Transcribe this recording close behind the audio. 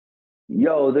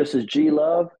Yo, this is G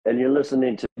Love, and you're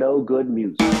listening to No Good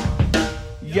Music.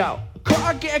 Yo, could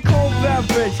I get a cold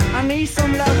beverage? I need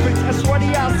some leverage. A sweaty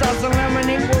outside, some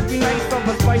lemonade would be nice. Of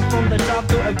a fight from the top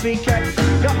to a BK.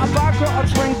 Yo, a vodka, a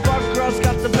drink, but girls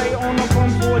got the bay on up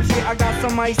on board. Yeah, I got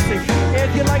some icy.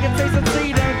 If you like a taste of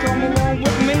tea, then come along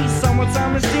with me.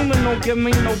 Summertime is steaming, don't give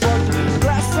me no butter.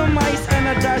 Blast some ice and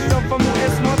a dash of a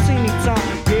it's martini time.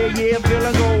 Yeah,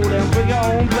 feeling golden. Bring your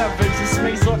own beverage. It's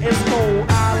makes so it's cold.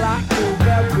 I like cold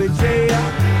beverage,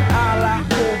 yeah. I like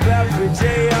cold beverage,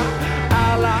 yeah.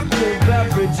 I like cold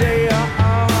beverage, yeah.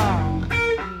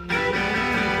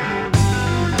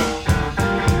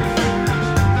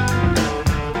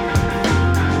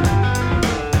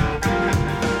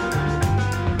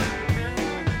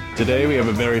 Today we have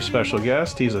a very special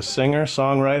guest. He's a singer,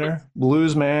 songwriter,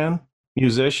 blues man,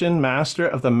 musician, master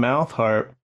of the mouth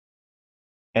harp,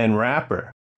 and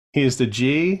rapper. He is the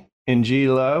G in G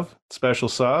Love special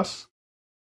sauce.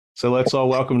 So let's all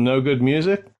welcome No Good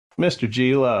Music, Mr.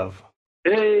 G Love.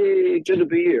 Hey, good to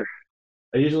be here.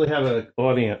 I usually have an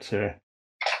audience here.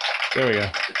 There we go.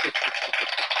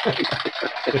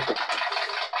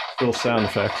 Little sound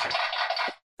effects.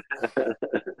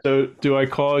 So do I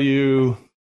call you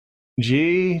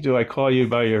G? Do I call you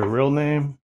by your real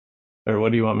name? Or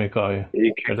what do you want me to call you?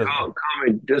 You can call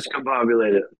me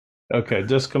discombobulated. Okay,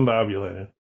 discombobulated.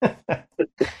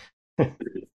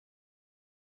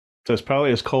 So it's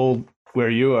probably as cold where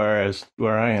you are as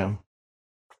where I am.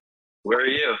 Where are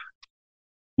you?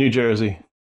 New Jersey.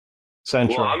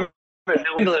 Central. Well, I'm in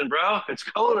New England, bro. It's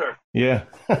colder. Yeah.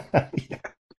 Yeah.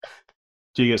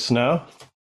 Do you get snow?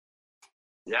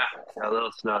 Yeah, a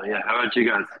little snow. Yeah. How about you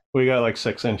guys? We got like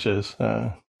 6 inches.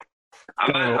 I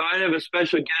might have a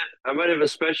special guest. I might have a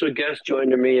special guest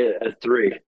joining me at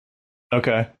 3.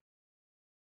 Okay.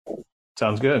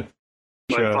 Sounds good.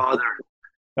 My Sure. father.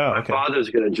 Oh, My okay. father's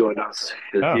going to join us.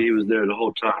 He was there the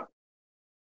whole time.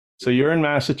 So you're in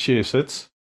Massachusetts,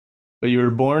 but you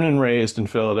were born and raised in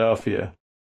Philadelphia.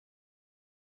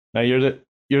 Now you're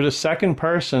the second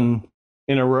person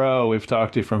in a row we've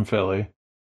talked to from Philly.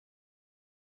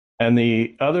 And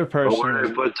the other person Were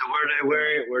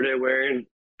they wearing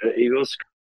an Eagles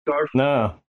scarf?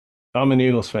 No, I'm an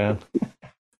Eagles fan.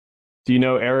 Do you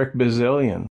know Eric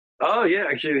Bazillion? Oh, yeah.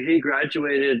 Actually, he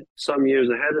graduated some years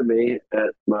ahead of me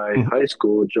at my high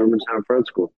school, Germantown Front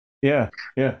School. Yeah.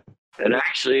 And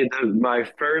actually, my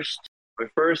first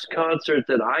concert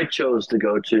that I chose to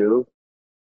go to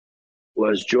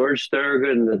was George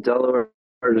Thorogood and the Delaware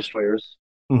Destroyers.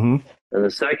 Mm-hmm. And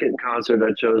the second concert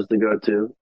I chose to go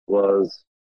to was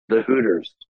the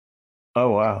Hooters Oh,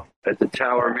 wow. at the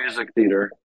Tower Music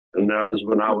Theater. And that was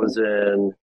when I was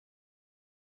in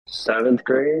 7th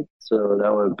grade. So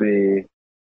that would be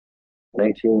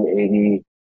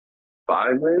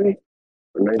 1985, maybe?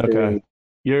 Or 1980. Okay.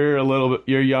 You're a little bit,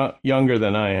 younger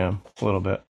than I am, a little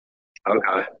bit.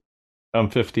 Okay. I'm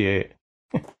 58.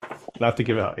 Not to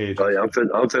give out age. Oh, yeah,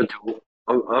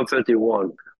 I'm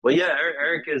 51. Well, yeah,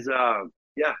 Eric is,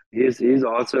 he's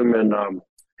awesome. And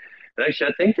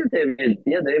actually, I think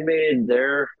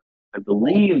that I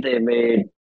believe they made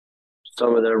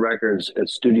some of their records at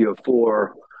Studio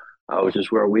 4, which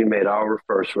is where we made our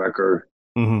first record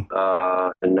in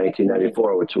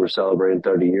 1994, which we're celebrating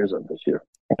 30 years of this year.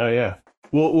 Oh, yeah.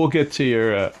 We'll get to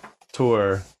your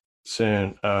tour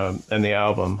soon and the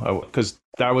album, because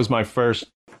that was my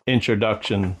first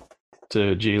introduction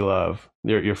to G Love,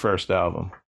 your first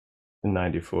album in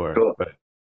 94. Cool. But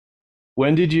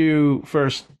when did you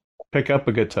first pick up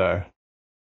a guitar?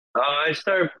 I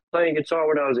started playing guitar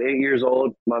when I was 8 years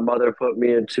old. My mother put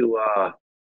me into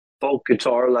folk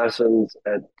guitar lessons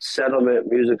at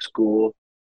Settlement Music School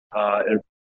in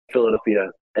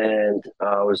Philadelphia, and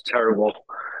it was terrible.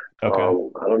 Okay.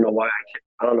 I don't know why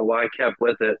I kept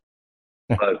with it,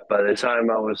 but by the time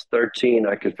I was 13,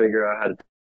 I could figure out how to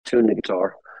tune the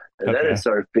guitar, and then it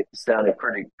started sounding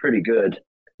pretty good.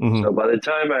 Mm-hmm. So by the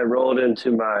time I rolled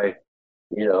into my,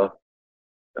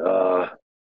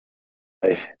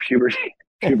 my puberty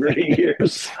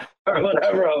years or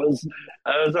whatever, I was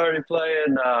already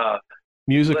playing guitar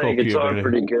puberty.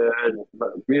 pretty good. But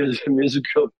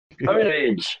musical coming of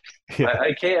age. Yeah.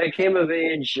 I came of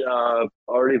age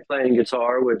already playing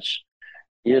guitar, which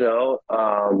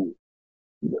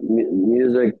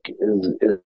music is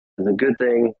a good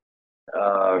thing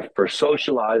for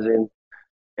socializing,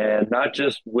 and not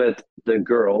just with the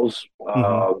girls,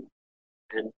 and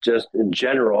just in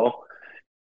general,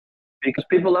 because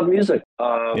people love music,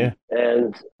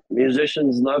 and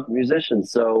musicians love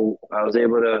musicians. So I was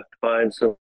able to find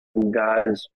some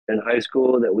guys in high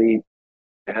school that we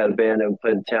had a band that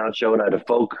played the town show, and I had a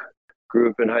folk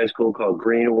group in high school called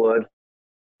Greenwood.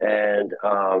 and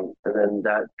then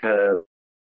that kind of.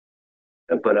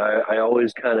 But I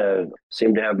always kind of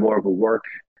seem to have more of a work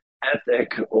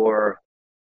ethic or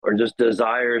just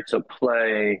desire to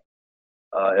play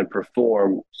and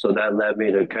perform. So that led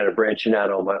me to kind of branching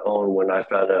out on my own when I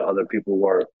found that other people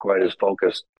weren't quite as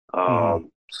focused. Mm-hmm.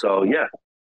 So yeah,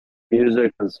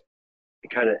 music is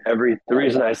kind of the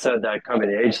reason I said that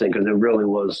coming of age thing, because it really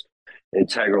was an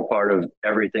integral part of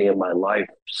everything in my life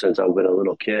since I've been a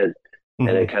little kid. And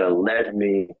Mm-hmm. it kind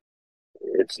of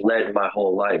it's led my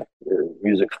whole life,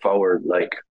 music forward.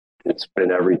 Like it's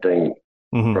been everything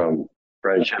Mm-hmm. from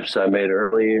friendships I made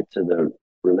early to the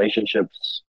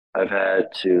relationships I've had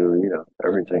to,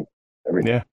 everything,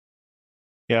 everything. Yeah.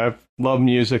 Yeah. I've loved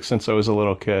music since I was a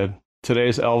little kid.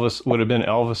 Today's Elvis would have been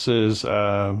Elvis's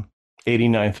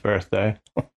 89th birthday.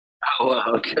 Oh,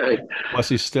 well, okay. Plus,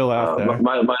 he's still out there.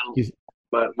 He's,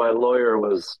 My lawyer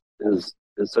is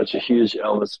such a huge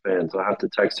Elvis fan, so I have to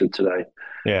text her today,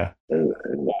 yeah. and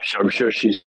I'm sure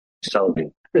she's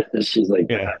telling me. She's like,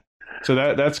 Yeah. So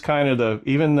that's kind of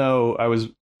even though I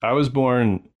was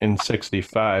born in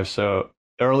 65, so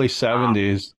early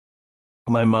 70s,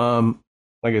 my mom,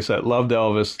 like I said, loved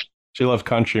Elvis. She loved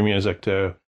country music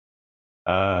too.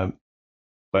 Uh,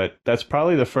 but that's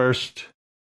probably the first.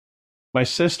 My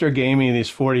sister gave me these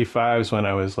 45s when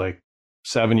I was like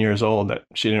 7 years old that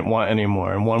she didn't want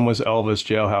anymore. And one was Elvis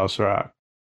Jailhouse Rock.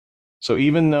 So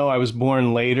even though I was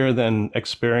born later than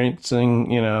experiencing,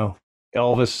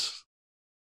 Elvis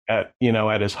at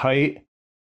his height,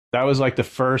 that was like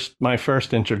my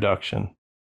first introduction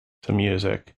to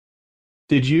music.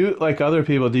 Did you, like other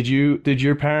people, did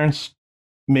your parents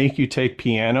make you take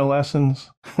piano lessons?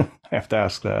 I have to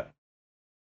ask that.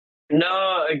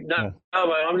 no, Yeah. no,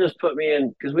 my mom just put me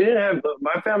in because we didn't have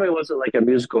my family wasn't like a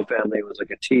musical family; it was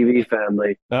like a TV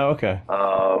family. Oh, okay.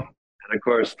 And of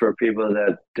course, for people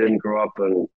that didn't grow up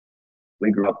and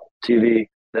we grew up TV,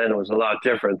 then it was a lot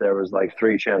different. There was like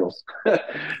three channels.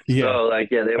 Yeah. So like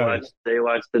yeah, Right. they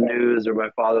watched the news, or my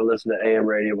father listened to AM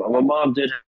radio. But my mom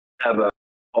did have a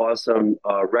awesome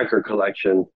record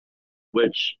collection,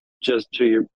 which just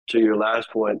to your last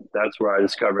point, that's where I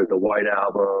discovered the White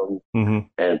Album Mm-hmm.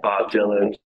 and Bob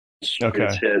Dylan's greatest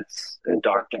Okay. hits and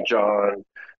Dr. John,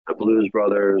 the Blues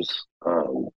Brothers,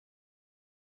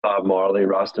 Bob Marley,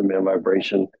 Rasta Man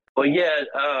Vibration. But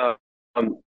yeah,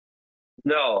 um,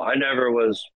 no, I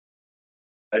never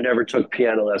took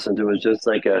piano lessons. It was just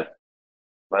like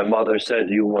my mother said,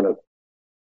 "Do you want to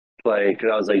play?" Because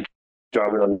I was like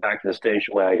drumming on the back of the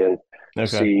station wagon to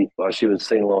Okay. see while she was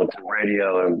singing along to the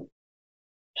radio. And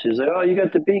she's like, "Oh, you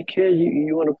got the beat, kid.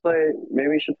 You want to play?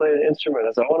 Maybe you should play an instrument."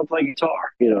 I said, "I want to play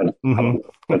guitar." And I don't Mm-hmm. know.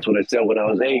 That's what I said when I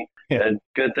was 8. Yeah. And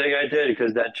good thing I did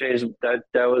because that changed. That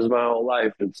was my whole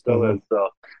life. It still Mm-hmm. is. So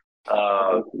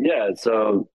yeah.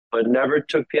 So, but never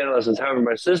took piano lessons. However,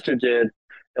 my sister did,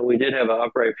 and we did have an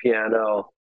upright piano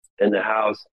in the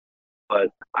house. But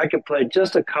I could play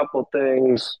just a couple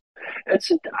things.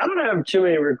 I don't have too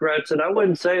many regrets, and I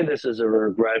wouldn't say this is a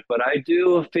regret, but I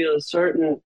do feel a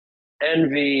certain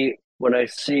envy when I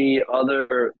see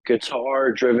other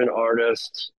guitar driven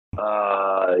artists,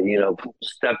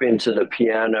 step into the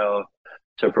piano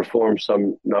to perform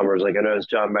some numbers. Like I noticed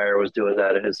John Mayer was doing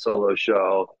that at his solo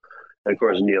show. And of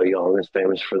course, Neil Young is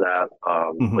famous for that.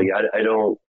 But Mm-hmm. yeah, I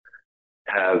don't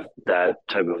have that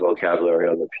type of vocabulary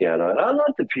on the piano. And I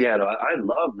love the piano. I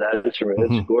love that instrument.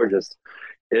 It's Mm-hmm. gorgeous.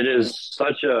 It is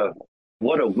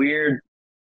what a weird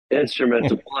instrument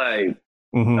to play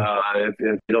Mm-hmm. if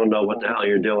you don't know what the hell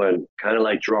you're doing, kind of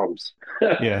like drums.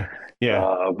 Yeah.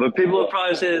 Yeah. But people would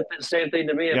probably say the same thing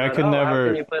to me Yeah. I about, could oh, how can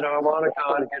never. you play the harmonica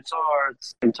and guitar at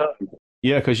the same time?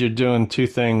 Yeah, because you're doing two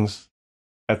things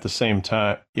at the same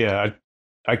time. Yeah.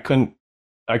 I couldn't.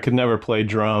 I could never play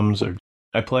drums or.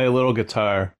 I play a little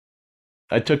guitar.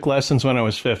 I took lessons when I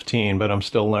was 15, but I'm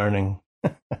still learning.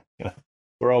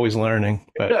 We're always learning.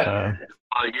 But Yeah,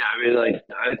 I mean, like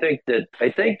I think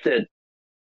that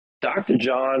Dr.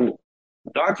 John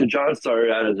Dr. John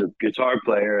started out as a guitar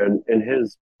player, and in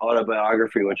his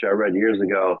autobiography, which I read years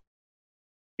ago,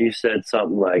 he said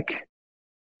something like,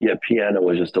 "Yeah, piano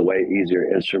was just a way easier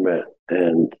instrument,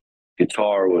 and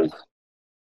guitar was."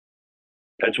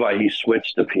 That's why he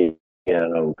switched to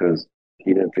piano because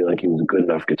he didn't feel like he was a good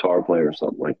enough guitar player or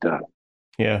something like that.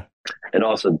 yeah. And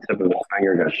also, the tip of his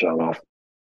finger got shot off.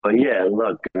 But yeah,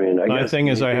 look, I mean, I My guess thing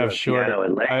if is you do a piano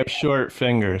and I have short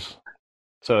fingers,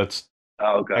 so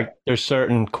oh, okay, there's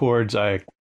certain chords I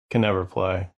can never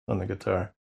play on the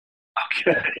guitar.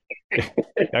 okay,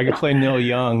 I can play Neil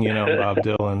Young, Bob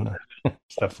Dylan,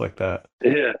 stuff like that.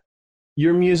 yeah,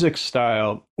 Your music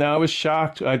style. Now, I was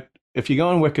shocked. If you go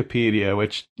on Wikipedia,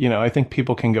 which I think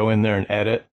people can go in there and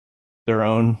edit, their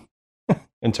own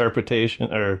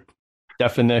interpretation or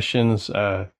definitions.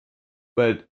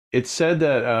 But it said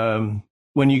that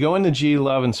when you go into G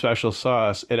Love and Special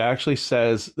Sauce, it actually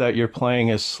says that you're playing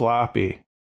as sloppy.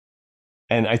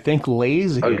 And I think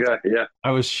lazy. Okay, yeah.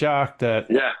 I was shocked that.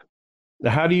 Yeah.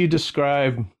 How do you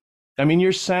describe? I mean,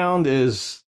 your sound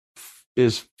is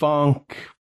funk,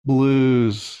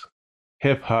 blues,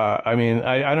 hip hop. I mean,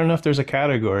 I don't know if there's a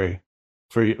category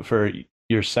for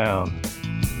your sound.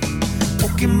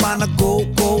 Pokemon go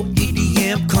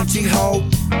EDM country hoe.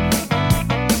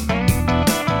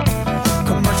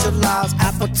 Commercialized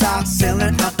advertise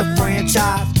selling out the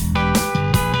franchise.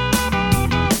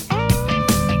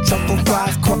 Truffle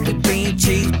fries, corporate bean,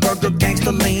 cheeseburger,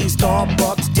 gangster lean,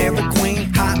 Starbucks, Dairy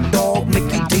Queen, hot dog,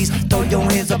 Mickey D's. Throw your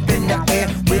hands up in the air,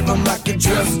 wave them like you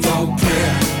just don't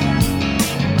care.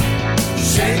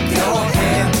 Shake your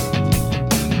hair,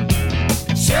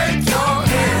 shake your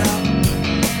hair,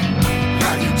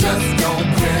 like you just don't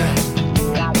care.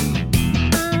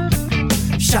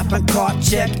 Shopping cart,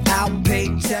 check out,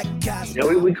 paycheck, cash. Yeah,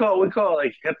 we call it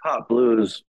like hip hop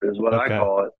blues is what I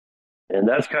call it. And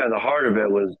that's kind of the heart of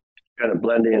it, was kind of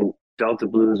blending Delta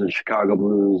blues and Chicago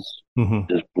blues,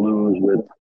 just blues with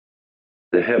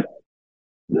the hip.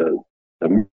 The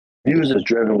music is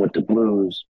driven with the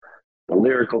blues. The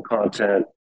lyrical content,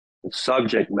 the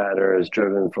subject matter is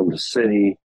driven from the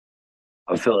city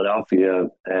of Philadelphia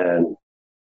and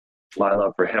my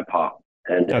love for hip hop,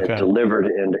 and delivered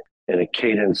in a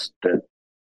cadence that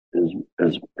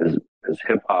is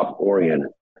hip hop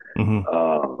oriented.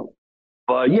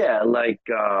 But yeah, like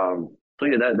so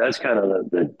yeah, that's kind of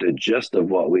the gist of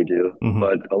what we do.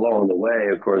 But along the way,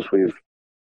 of course,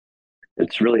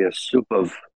 it's really a soup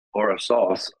of, or a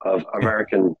sauce of,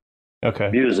 American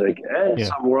music and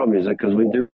some world music, because we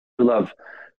do love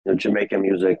Jamaican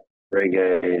music,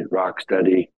 reggae,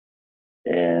 rocksteady,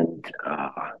 and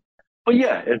but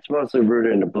yeah, it's mostly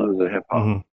rooted in the blues and hip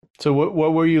hop. So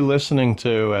what were you listening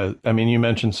to? I mean, you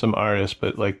mentioned some artists,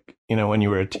 but like, when you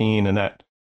were a teen, and that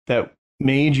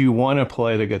made you want to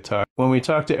play the guitar. When we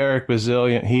talked to Eric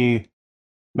Bazillion, he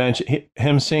mentioned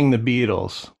him seeing the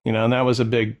Beatles, and that was a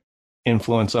big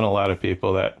influence on a lot of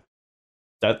people.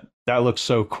 That looks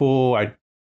so cool. I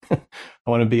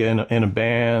want to be in a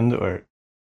band, or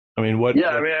I mean, what? Yeah,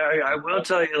 I mean, I will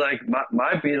tell you, like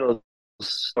my Beatles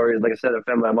story. Like I said, I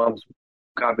found my mom's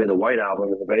copy of the White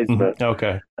Album in the basement.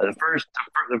 Okay. The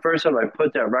first time I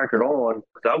put that record on,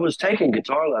 I was taking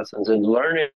guitar lessons and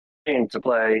learning to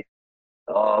play.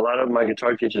 A lot of my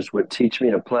guitar teachers would teach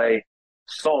me to play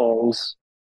songs,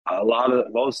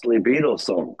 mostly Beatles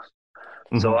songs.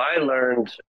 So I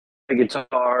learned the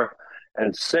guitar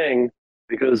and sing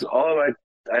because I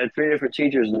had 3 different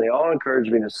teachers, and they all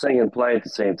encouraged me to sing and play at the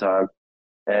same time.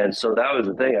 And so that was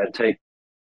the thing. I'd take,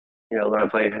 learn how to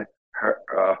play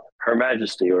Her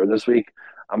Majesty, or this week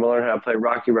I'm gonna learn how to play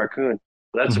Rocky Raccoon.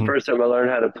 That's the first time I learned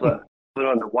how to put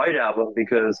on the White Album,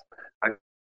 because I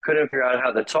couldn't figure out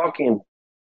how the talking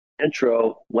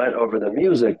intro went over the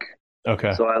music.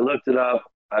 Okay. So I looked it up.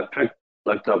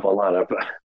 Looked up online.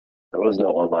 There was no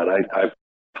online. I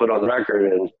put on the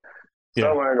record, and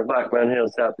somewhere in the Black Man Hill,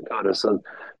 South Dakota. So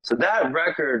that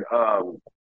record,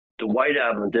 the White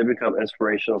Album, did become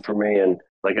inspirational for me. And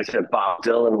like I said, Bob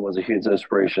Dylan was a huge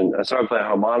inspiration. I started playing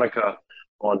harmonica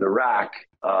on the rack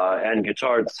and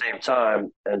guitar at the same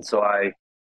time. And so I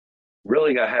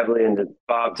really got heavily into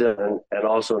Bob Dylan and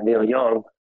also Neil Young.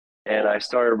 And I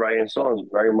started writing songs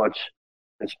very much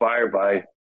inspired by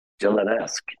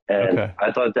Dylan-esque. And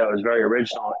I thought that was very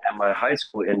original at my high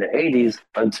school in the 80s,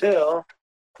 until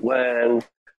when,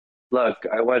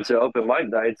 I went to open mic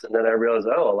nights, and then I realized,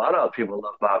 a lot of people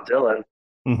love Bob Dylan.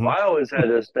 Well, I always had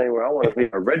this thing where I want to be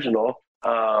original.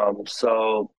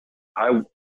 So I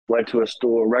went to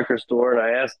a record store, and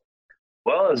I asked,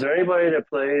 well, is there anybody that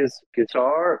plays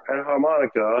guitar and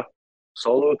harmonica,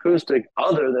 solo acoustic,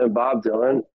 other than Bob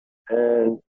Dylan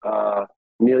and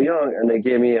Neil Young? And they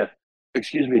gave me a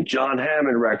John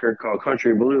Hammond record called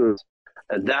Country Blues.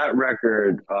 And that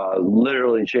record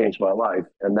literally changed my life.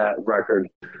 And that record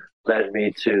led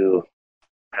me to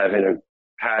having a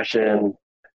passion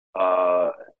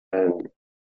and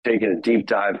taking a deep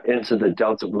dive into the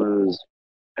Delta blues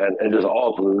and just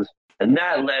all blues. And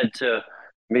that led to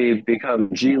me become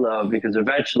G-Love, because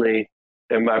eventually,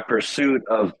 in my pursuit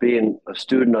of being a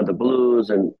student of the blues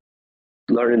and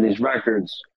learning these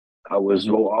records, I was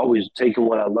always taking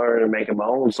what I learned and making my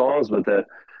own songs with it.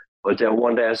 But then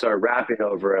one day I started rapping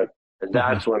over it, and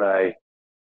that's when I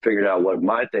figured out what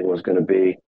my thing was going to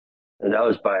be. And that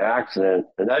was by accident.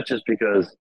 And that's just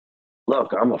because,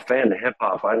 look, I'm a fan of hip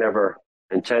hop. I never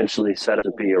intentionally set out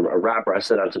to be a rapper. I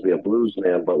set out to be a blues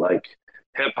man, but like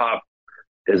hip hop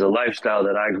is a lifestyle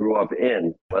that I grew up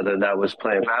in, whether that was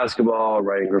playing basketball,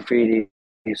 writing graffiti,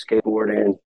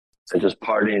 skateboarding, and just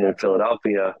partying in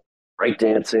Philadelphia,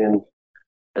 breakdancing,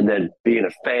 and then being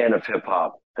a fan of hip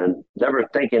hop and never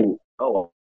thinking,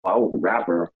 oh, I'm a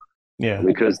rapper. Yeah.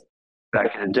 Because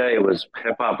back in the day, it was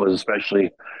hip hop was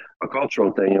especially a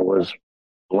cultural thing. It was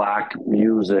black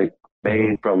music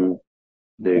made from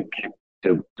the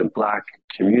the black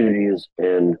communities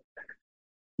in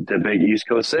the big East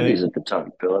Coast cities at the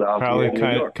time, Philadelphia, Probably and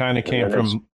New York. kind of came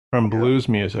from blues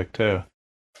music too,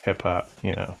 hip hop,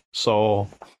 soul,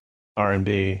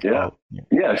 R&B. Yeah,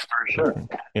 yeah, for sure.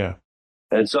 Yeah.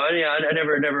 And so I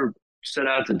never set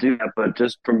out to do that, but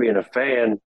just from being a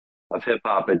fan of hip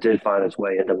hop, it did find its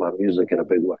way into my music in a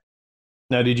big way.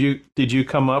 Now, did you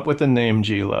come up with the name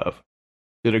G Love?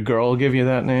 Did a girl give you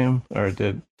that name, or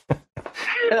did?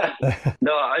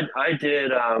 No, I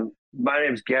did. My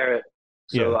name's Garrett,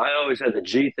 so I always had the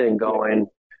G thing going,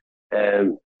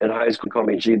 and in high school, called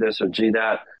me G this or G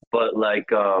that. But like,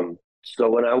 so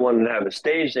when I wanted to have a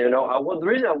stage name, the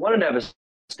reason I wanted to have a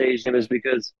stage name is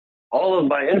because all of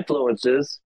my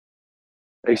influences,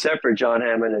 except for John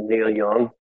Hammond and Neil Young,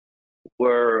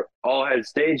 all had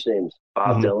stage names.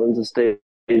 Bob Dylan's a stage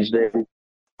name.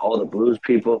 All the blues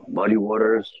people, Muddy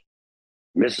Waters,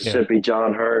 Mississippi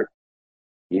John Hurt,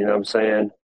 you know what I'm saying?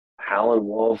 Howlin'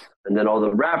 Wolf, and then all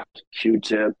the rappers,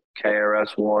 Q-Tip,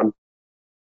 KRS-One,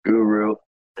 Guru.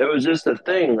 It was just a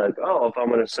thing like, oh, if I'm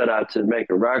going to set out to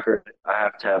make a record, I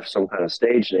have to have some kind of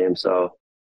stage name. So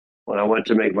when I went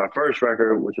to make my first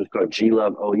record, which was called G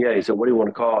Love, oh yeah, he said, what do you want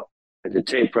to call it? At the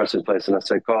tape pressing place, and I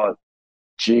said, call it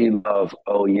G Love,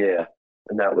 oh yeah.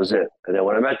 And that was it. And then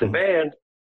when I met the band,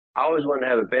 I always wanted to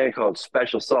have a band called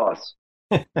Special Sauce.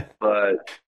 But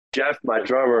Jeff, my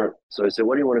drummer, so he said,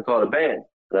 what do you want to call the band?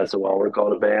 And I said, well, I want to call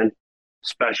the band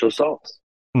Special Sauce.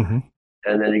 Mm-hmm.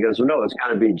 And then he goes, well, no, it's got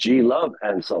to be G Love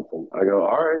and something. I go,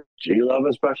 all right, G Love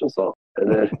and Special Sauce.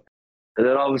 And then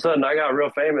all of a sudden I got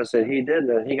real famous and he didn't,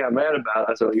 and he got mad about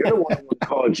it. I said, well, you're the one who was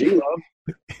called G Love.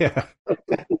 Yeah.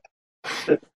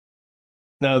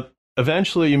 Now,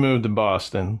 eventually you moved to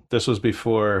Boston. This was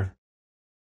before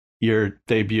your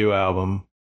debut album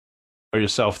or your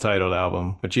self-titled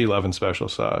album with G Love and Special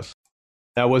Sauce.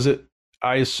 Now,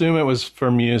 I assume it was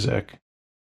for music,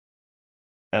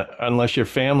 unless your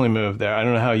family moved there. I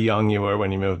don't know how young you were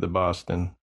when you moved to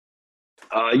Boston.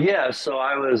 Yeah, so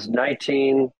I was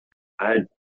 19. I had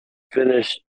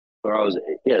finished,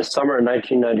 summer of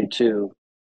 1992.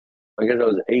 I guess I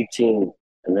was 18,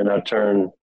 and then I turned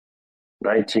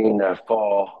 19 that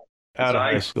fall. Out of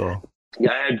high school.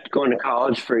 Yeah, I had gone to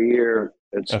college for a year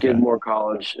at Skidmore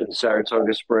College in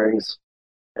Saratoga Springs.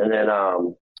 And then, I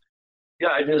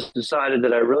just decided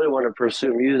that I really wanted to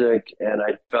pursue music, and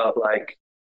I felt like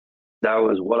that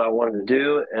was what I wanted to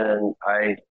do. And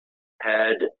I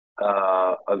had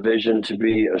a vision to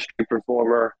be a street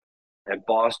performer. At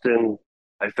Boston,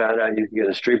 I found out you could get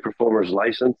a street performer's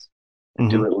license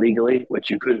and do it legally, which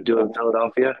you couldn't do in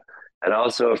Philadelphia. And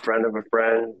also a friend of a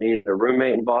friend needed a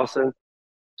roommate in Boston.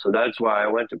 So that's why I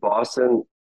went to Boston,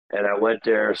 and I went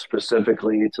there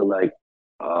specifically to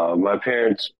my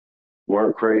parents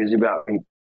weren't crazy about me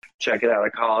checking out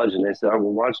of college. And they said, oh,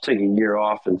 well, why don't you take a year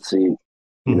off and see,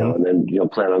 and then,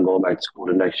 plan on going back to school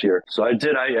the next year. So I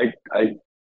did,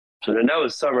 so then that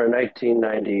was summer of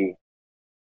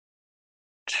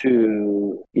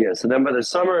 1992. Yeah. So then by the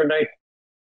summer of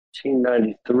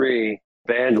 1993,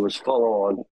 band was full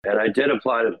on, and I did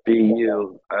apply to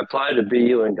BU. I applied to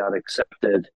BU and got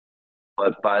accepted,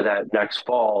 but by that next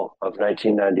fall of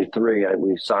 1993,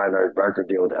 we signed our record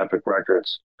deal with Epic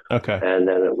Records. Okay. And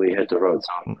then we hit the road.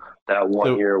 So that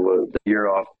year the year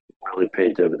off really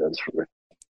paid dividends for me.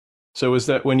 So was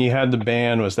that when you had the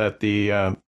band? Was that the?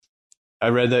 I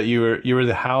read that you were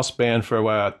the house band for a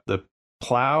while at the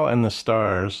Plow and the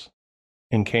Stars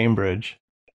in Cambridge.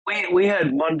 We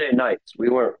had Monday nights. We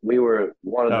were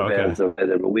one of the bands that did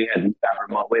it, but we had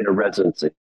a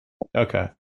residency. Okay.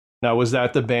 Now, was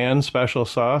that the band Special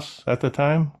Sauce at the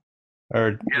time,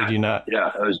 or did you not?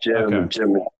 Yeah, it was Jimmy.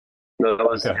 No, it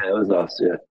was us.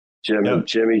 Yeah,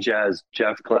 Jimmy Jazz,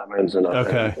 Jeff Clemens, and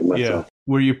myself. Yeah.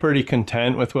 Were you pretty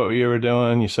content with what you were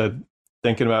doing? You said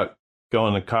thinking about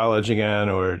going to college again,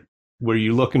 or were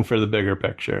you looking for the bigger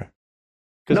picture?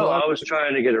 No, I was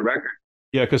trying to get a record.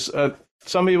 Yeah, because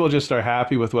some people just are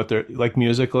happy with what they're like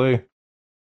musically.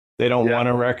 They don't want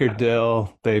a record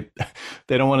deal. They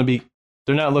don't want to be.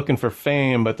 They're not looking for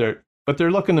fame, but they're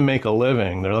looking to make a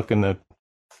living. They're looking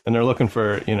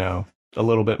for a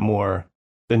little bit more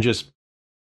than just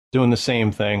doing the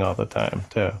same thing all the time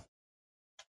too.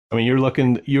 I mean,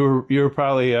 you're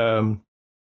probably, well,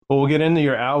 we'll get into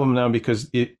your album now because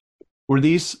were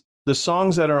these, the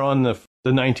songs that are on the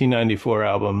 1994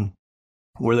 album,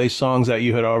 were they songs that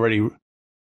you had already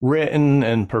written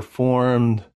and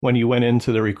performed when you went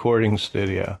into the recording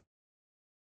studio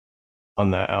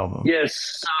on that album?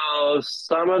 Yes, so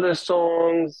some of the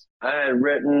songs I had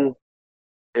written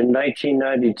in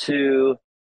 1992,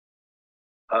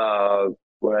 uh,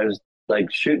 when I was like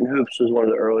Shooting Hoops was one of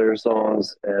the earlier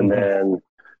songs, and Mm-hmm. then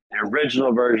the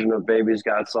original version of Baby's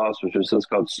Got Sauce, which was just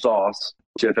called Sauce,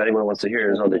 which if anyone wants to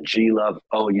hear is on the G Love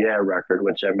Oh Yeah record,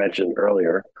 which I mentioned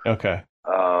earlier. Okay.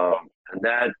 And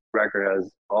that record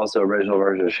has also original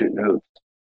version of Shooting Hoops.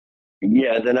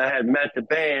 Yeah, then I had met the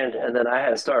band, and then I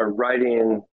had started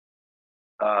writing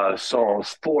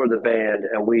songs for the band,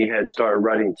 and we had started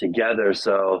writing together.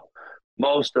 So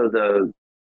most of the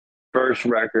first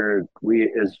record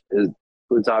is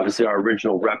was obviously our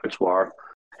original repertoire.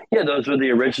 Yeah, those were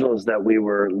the originals that we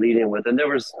were leading with, and there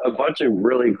was a bunch of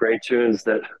really great tunes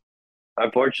that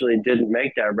unfortunately didn't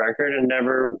make that record and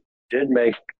never did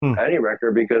make Hmm. any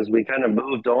record because we kind of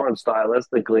moved on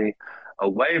stylistically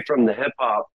away from the hip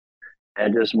hop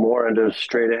and just more into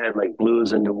straight ahead like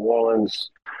blues and New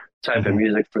Orleans type of Mm-hmm.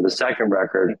 music for the second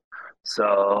record.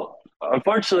 So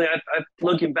unfortunately,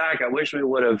 looking back, I wish we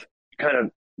would have kind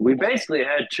of. We basically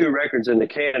had two records in the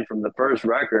can from the first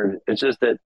record. It's just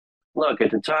that, look,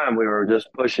 at the time we were just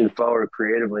pushing forward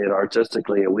creatively and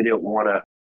artistically, and we didn't want to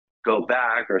go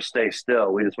back or stay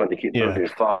still. We just wanted to keep Yeah. moving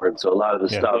forward. So a lot of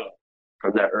the Yeah. stuff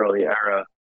from that early era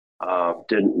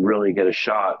didn't really get a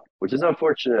shot, which is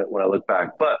unfortunate when I look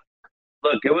back. But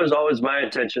look, it was always my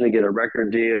intention to get a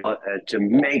record deal and to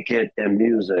make it in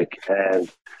music. And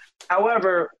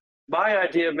however, my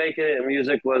idea of making it in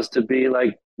music was to be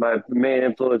like my main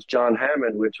influence, John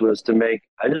Hammond, which was to make,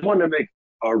 I just wanted to make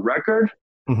a record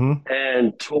Mm-hmm.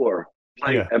 and tour,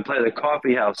 Yeah. play the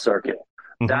coffee house circuit.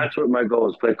 Mm-hmm. That's what my goal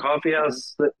is: play coffee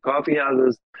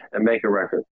houses, and make a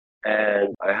record.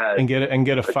 And I had And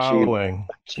get a following,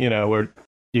 where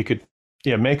you could,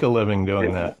 make a living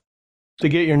doing that. To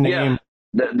get your name,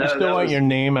 you still want your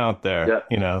name out there,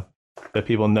 that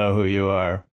people know who you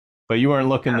are. But you weren't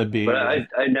looking to be, but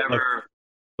I never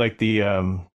like the,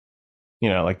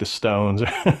 like the Stones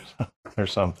or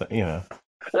something,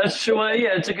 That's true. Well,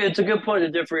 yeah, it's a good point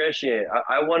to differentiate.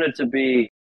 I wanted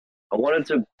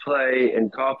to play in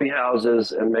coffee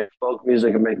houses and make folk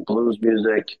music and make blues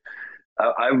music.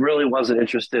 I really wasn't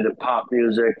interested in pop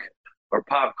music or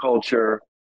pop culture,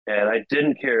 and I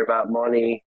didn't care about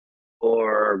money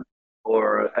or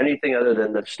anything other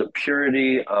than the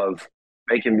purity of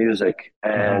making music,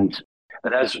 and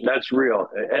that's real.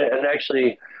 And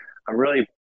actually, I'm really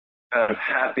kind of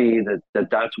happy that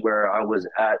that's where I was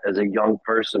at as a young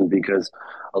person because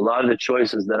a lot of the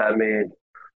choices that I made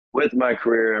with my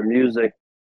career in music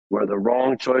were the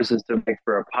wrong choices to make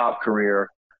for a pop career.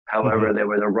 However, they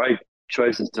were the right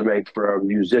choices to make for a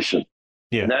musician.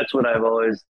 Yeah. And that's what I've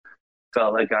always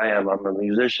felt like I am. I'm a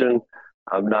musician.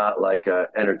 I'm not like an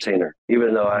entertainer,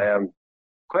 even though I am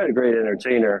quite a great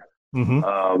entertainer.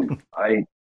 I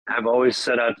have always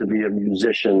set out to be a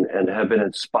musician and have been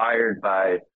inspired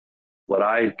by what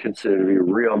I consider to be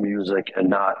real music and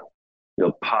not,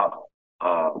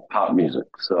 pop music.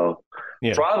 So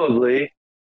probably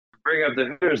bring up the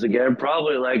Hooters again.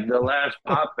 Probably like the last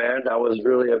pop band I was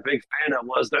really a big fan of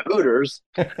was the Hooters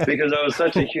because I was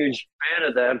such a huge fan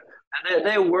of them. And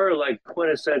they were like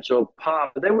quintessential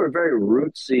pop. They were very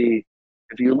rootsy.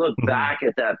 If you look back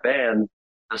at that band,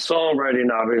 the songwriting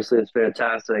obviously is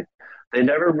fantastic. They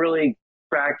never really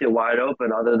cracked it wide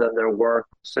open other than their work,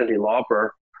 Cyndi Lauper.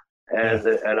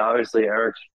 And obviously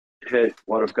Eric's hit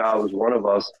 "What If God Was One of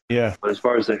Us." Yeah. But as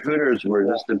far as the Hooters were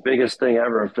just the biggest thing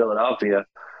ever in Philadelphia,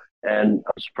 and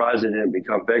I'm surprised they didn't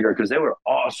become bigger because they were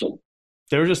awesome.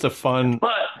 They were just a fun.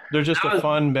 But they're just a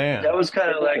fun band. That was kind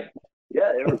of like,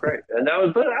 yeah, they were great, and that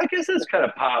was. But I guess that's kind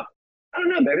of pop. I don't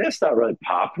know. Maybe that's not really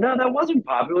pop. No, that wasn't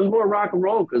pop. It was more rock and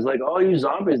roll because like All You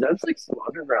Zombies, that's like some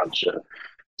underground shit.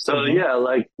 So yeah,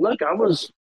 like look, I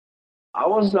was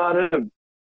not a.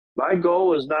 My goal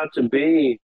was not to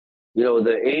be, the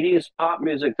 80s pop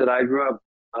music that I grew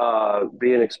up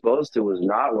being exposed to was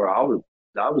not where I was.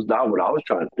 That was not what I was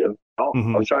trying to do. I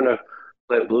was trying to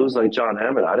play blues like John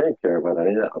Hammond. I didn't care about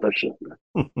any of that other shit.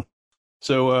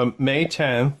 So May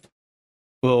 10th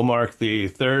will mark the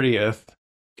 30th,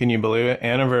 can you believe it,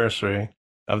 anniversary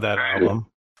of that album.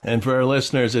 And for our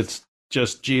listeners, it's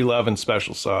just G Love and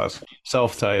Special Sauce,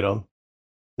 self-titled.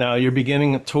 Now you're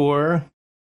beginning a tour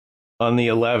on the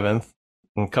 11th,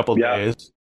 in a couple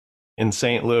days, in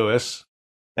St. Louis,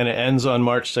 and it ends on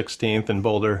March 16th in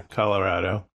Boulder,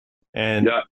 Colorado. And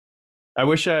I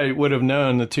wish I would have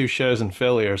known the 2 shows in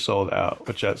Philly are sold out,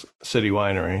 which is City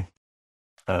Winery,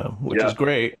 which is Yeah.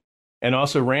 great. And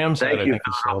also Ram's Head, Thank I you. think,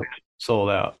 is sold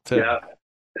out too. Yeah,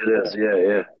 it is. Yeah,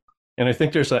 yeah. And I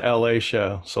think there's a LA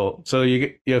show. So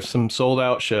you have some sold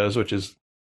out shows, which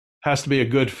has to be a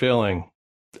good feeling.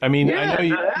 I mean, I Yeah, know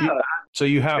you yeah. so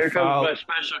you have Here comes filed. my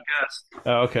special guest.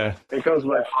 Oh, okay. Here comes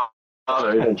my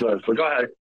father. He didn't join us, but go ahead.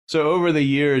 So over the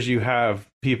years, you have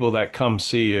people that come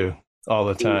see you all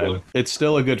the time. It's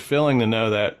still a good feeling to know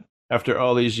that after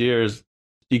all these years,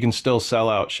 you can still sell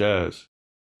out shows.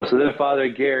 So their father,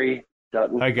 Gary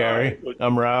Dutton. Hi, Gary.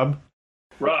 I'm Rob.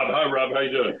 Rob, hi Rob, how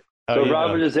you doing? So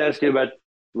Rob was just asking about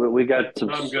we got some.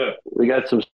 I'm good. We got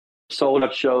some sold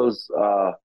out shows.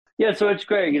 Yeah, so it's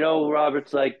great. Rob,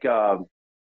 it's like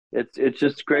it's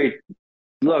just great.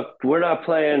 Look, we're not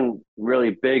playing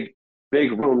really big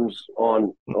rooms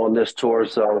on this tour,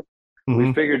 so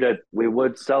we figured that we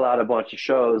would sell out a bunch of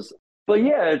shows. But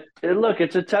yeah, look,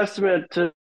 it's a testament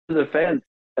to the fans,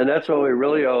 and that's what we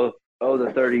really owe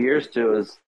the 30 years to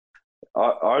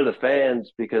are the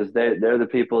fans, because they're the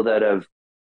people that have,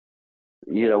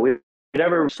 we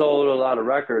never sold a lot of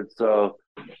records, so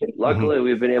luckily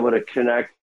we've been able to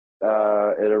connect in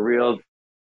a real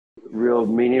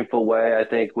meaningful way, I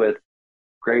think, with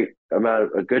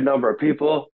a good number of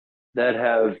people that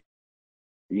have,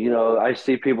 I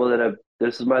see people that have,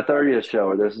 this is my 30th show,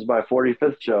 or this is my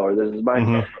 45th show, or this is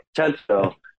my 10th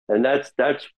show. And that's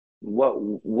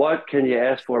what can you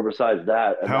ask for besides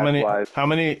that?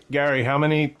 And Gary, how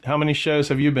many shows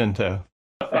have you been to?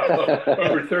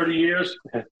 Over 30 years.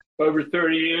 Over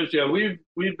 30 years. Yeah, we've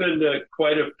been to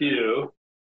quite a few.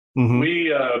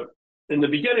 We in the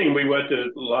beginning, we went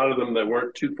to a lot of them that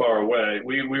weren't too far away.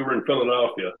 We were in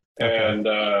Philadelphia, and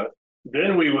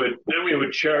then we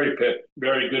would cherry pick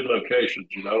very good locations.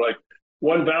 Like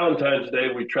one Valentine's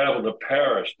Day, we traveled to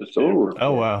Paris to see him perform.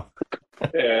 Oh wow!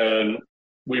 And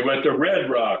we went to Red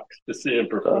Rocks to see him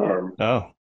perform.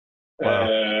 Oh, wow!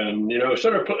 And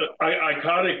sort of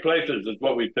iconic places is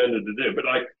what we tended to do. But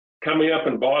like coming up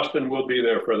in Boston, we'll be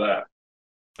there for that.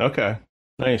 Okay,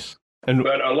 nice.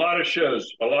 But a lot of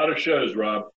shows,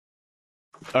 Rob.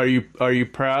 Are you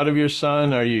proud of your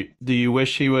son? Do you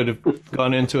wish he would have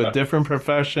gone into a different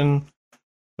profession,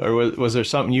 or was there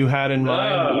something you had in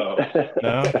mind?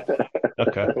 No.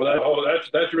 Okay. Well,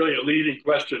 that's really a leading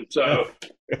question. So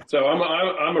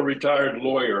I'm a retired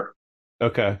lawyer.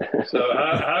 Okay. So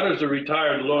how does a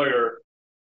retired lawyer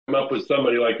come up with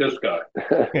somebody like this guy?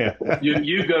 Yeah.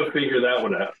 You go figure that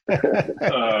one out.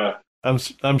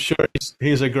 I'm sure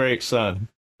he's a great son.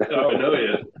 Oh, I know he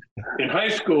is. In high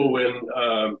school, when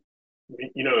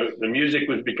the music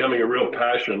was becoming a real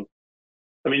passion.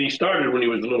 I mean, he started when he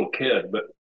was a little kid, but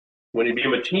when he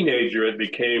became a teenager, it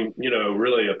became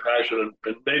really a passion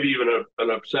and maybe even an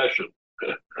obsession.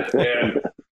 And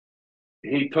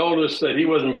he told us that he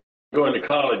wasn't going to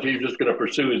college; he was just going to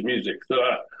pursue his music. So,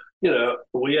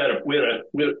 we had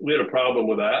a problem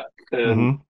with that,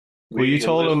 and. Well, you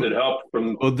told him help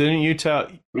from. Well, didn't you tell?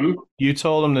 You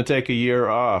told him to take a year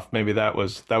off. Maybe that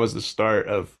was the start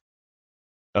of.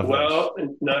 Well,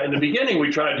 in the beginning,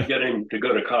 we tried to get him to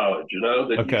go to college.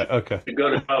 Okay. To go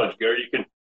to college, Gary,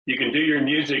 you can do your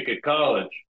music at college,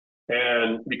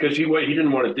 and because he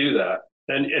didn't want to do that,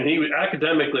 and he was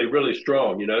academically really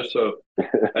strong, So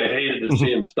I hated to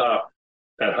see him stop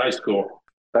at high school.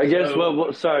 I guess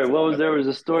there was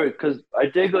a story, because I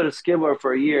did go to Skidmore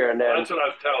for a year, and then that's what I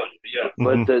was telling you. Yeah.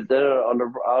 But then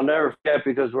I'll never forget,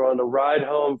 because we're on the ride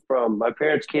home my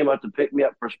parents came out to pick me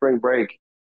up for spring break.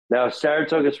 Now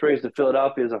Saratoga Springs to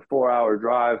Philadelphia is a 4-hour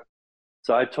drive,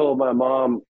 so I told my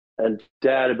mom and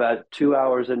dad about 2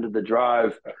 hours into the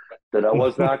drive that I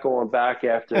was not going back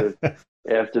after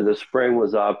the spring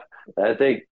was up. And I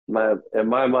think in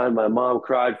my mind, my mom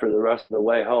cried for the rest of the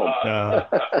way home.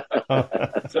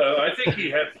 So I think he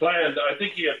had planned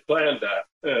that,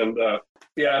 and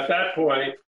at that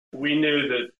point we knew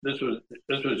that this was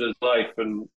his life,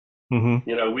 and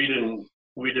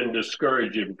we didn't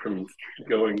discourage him from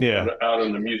going out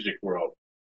in the music world.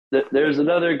 There's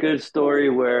another good story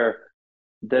where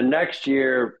the next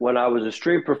year, when I was a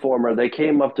street performer, they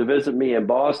came up to visit me in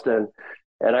Boston,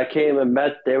 and I came and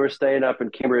met. They were staying up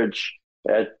in Cambridge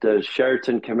at the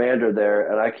Sheraton Commander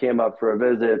there, and I came up for a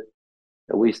visit,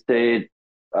 and we stayed.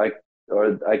 I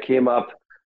came up,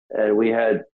 and we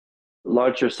had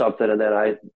lunch or something, and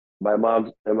then my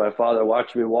mom and my father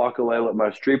watched me walk away with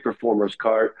my street performer's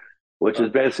cart, which is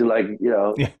basically like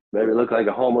maybe look like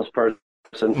a homeless person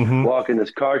and walking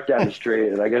this cart down the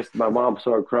street, and I guess my mom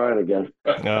started crying again.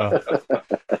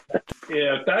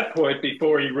 Yeah, at that point,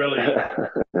 before he really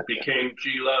became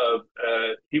G Love,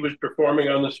 he was performing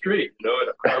on the street,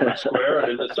 at Harvard Square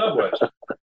and in the subways.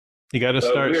 You got to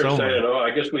start we were somewhere. saying,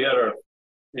 I guess we had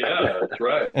yeah, that's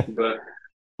right. But,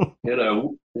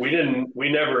 we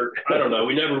never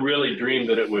really dreamed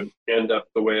that it would end up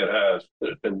the way it has.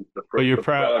 But you're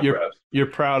proud. You're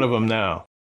proud of him now.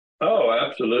 Oh,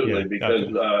 absolutely,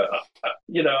 because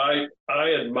I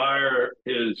admire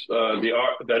his the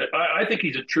art that I think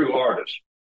he's a true artist,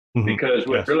 because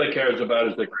what really cares about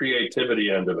is the creativity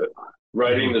end of it,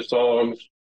 writing the songs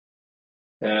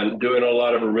and doing a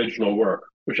lot of original work,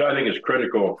 which I think is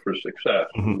critical for success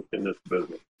in this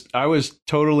business. I was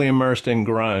totally immersed in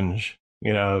grunge,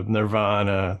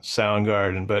 Nirvana,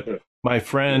 Soundgarden, but my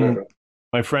friend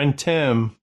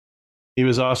Tim, he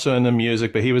was also into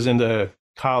music, but he was into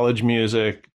college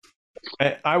music.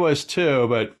 I was too,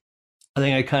 but I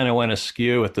think I kind of went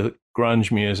askew with the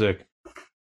grunge music.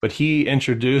 But he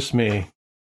introduced me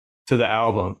to the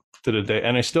album, to the day,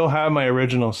 and I still have my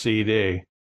original CD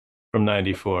from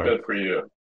 '94. Good for you.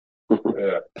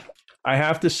 Yeah. I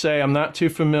have to say I'm not too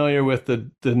familiar with the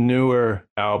newer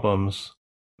albums,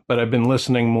 but I've been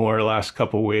listening more the last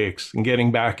couple weeks and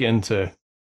getting into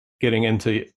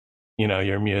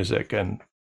your music. And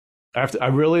I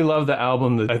really love the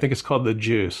album that I think it's called The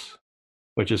Juice,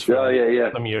 which is from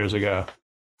some years ago.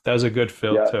 That was a good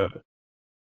feel to it.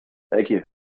 Thank you.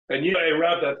 And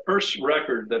Rob, that first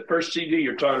record, that first CD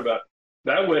you're talking about,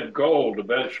 that went gold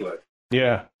eventually.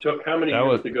 Yeah. Took how many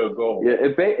years to go gold? Yeah,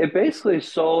 it basically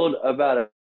sold about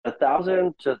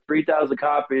 1,000 to 3,000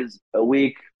 copies a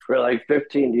week for like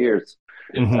 15 years.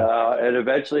 And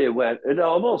eventually it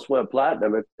almost went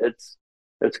platinum. It's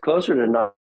closer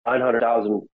to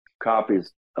 900,000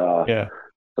 copies. So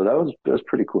that was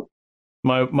pretty cool.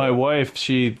 My wife,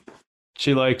 she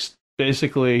likes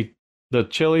basically the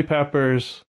Chili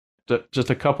Peppers, just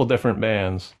a couple different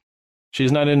bands.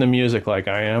 She's not into music like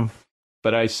I am,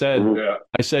 but I said,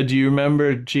 do you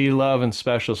remember G Love and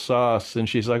Special Sauce? And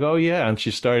she's like, oh yeah, and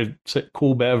she started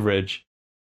Cool Beverage,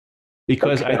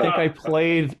 because I think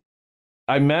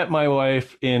I met my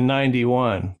wife in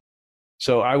 '91.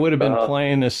 So I would have been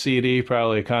playing this CD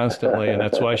probably constantly, and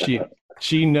that's why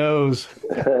she knows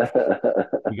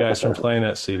you guys from playing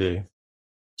that CD.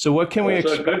 So what can we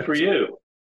expect? So good for you.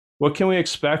 What can we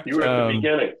expect? You were at the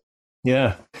beginning.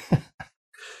 Yeah.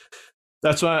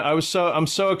 That's why I'm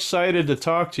so excited to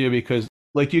talk to you, because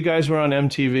like you guys were on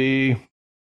MTV,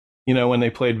 when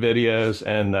they played videos,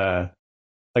 and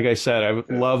like I said, I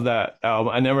love that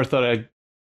album. I never thought I'd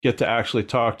get to actually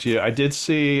talk to you. I did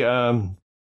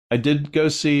go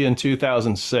see in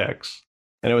 2006,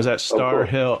 and it was at Star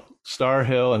Hill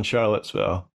in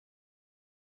Charlottesville.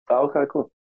 Oh, okay,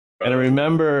 cool. And I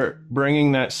remember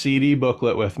bringing that CD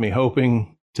booklet with me,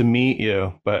 hoping to meet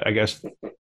you, but I guess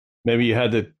maybe you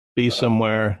had to be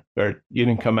somewhere, or you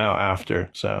didn't come out after.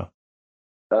 So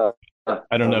I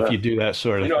don't know if you do that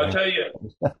sort of thing.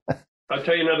 I'll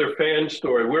tell you another fan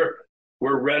story.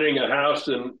 We're renting a house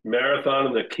in Marathon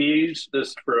in the Keys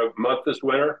for a month this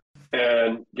winter,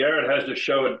 and Garrett has a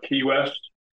show at Key West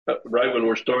right when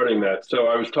we're starting that. So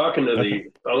I was talking to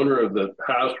the owner of the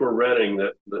house we're renting,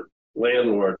 the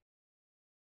landlord,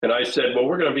 and I said, well,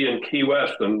 we're going to be in Key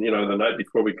West, and the night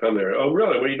before we come there. Oh,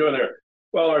 really? What are you doing there?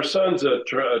 Well, our son's a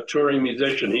touring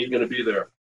musician. He's going to be there.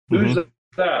 Who's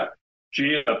that?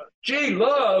 G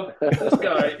Love. This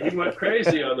guy, he went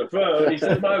crazy on the phone. He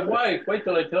said, my wife. Wait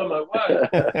till I tell my wife.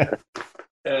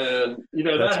 And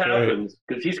that happens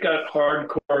because he's got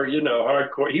hardcore.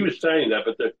 He was saying that,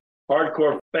 but the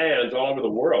hardcore fans all over the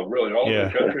world, really, all over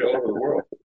the country, all over the world.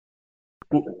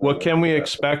 What can we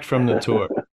expect from the tour?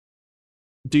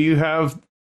 Do you have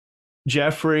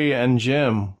Jeffrey and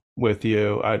Jim with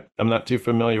you? I'm not too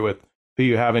familiar with who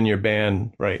you have in your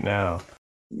band right now.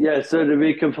 Yeah, so to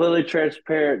be completely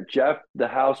transparent, Jeff, the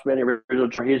houseman,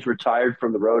 he's retired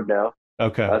from the road now.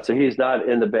 Okay. So he's not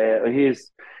in the band.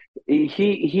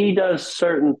 He does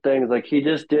certain things, like he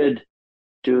just did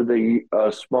do the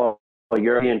small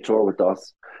European tour with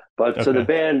us. But so the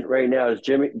band right now is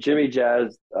Jimmy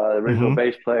Jazz, the original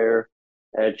bass player,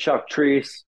 and Chuck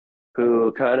Treese,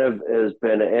 who kind of has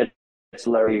been an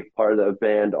ancillary part of the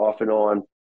band off and on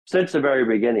since the very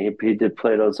beginning. He did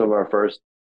play on some of our first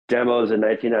demos in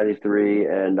 1993,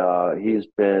 and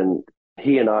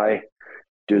he and I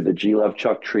do the G Love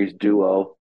Chuck Treese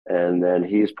duo, and then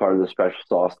he's part of the Special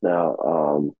Sauce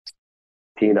now.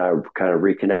 He and I kind of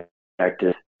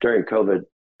reconnected during COVID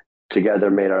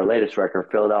together, made our latest record,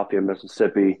 Philadelphia,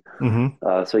 Mississippi.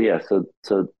 So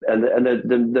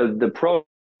the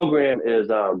program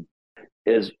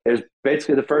is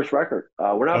basically the first record.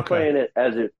 We're not Okay. playing it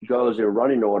as it goes in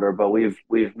running order, but we've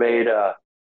made a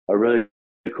really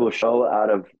cool show out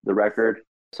of the record.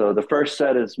 So the first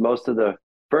set is most of the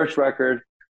first record,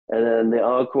 and then the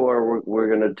encore we're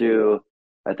gonna do.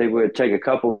 I think we're gonna take a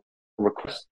couple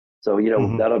requests. So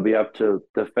Hmm. that'll be up to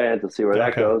the fans to see where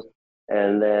that Okay. goes,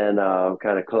 and then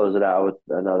kind of close it out with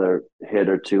another hit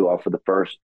or two off of the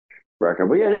first record.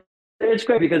 But yeah, it's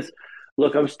great because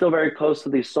look, I'm still very close to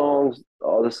these songs.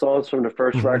 All the songs from the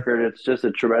first Hmm. record. It's just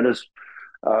a tremendous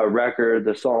record.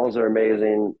 The songs are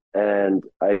amazing, and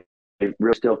I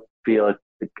really still feel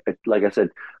like I said,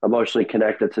 emotionally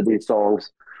connected to these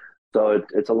songs. So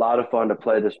it's a lot of fun to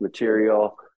play this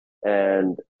material,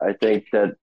 and I think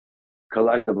that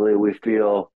collectively we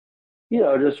feel,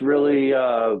 just really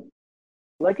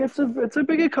like it's a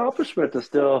big accomplishment to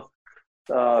still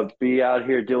be out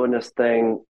here doing this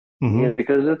thing, Hmm.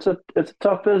 because it's a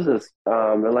tough business.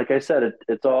 And like I said,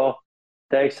 it's all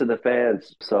thanks to the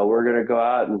fans. So we're gonna go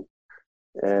out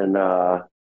and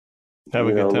Have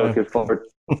a good time. looking forward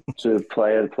to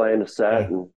playing the set,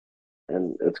 Yeah.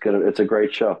 and it's a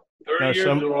great show. 30 Now years is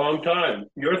some, a long time.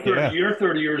 yeah. You're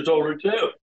 30 years older too.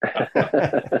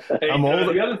 Hey, I'm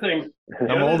older. the other thing, the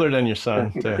I'm other, older than your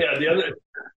son too. yeah,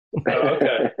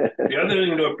 okay. The other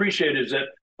thing to appreciate is that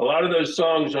a lot of those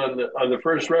songs on the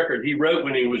first record he wrote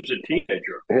when he was a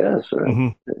teenager. Yeah, sure. Hmm.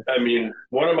 I mean,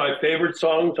 one of my favorite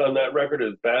songs on that record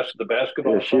is the Yeah,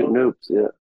 basketball shooting song, hoops. Yeah,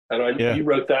 and Yeah. you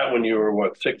wrote that when you were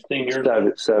what, 16 years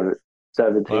old.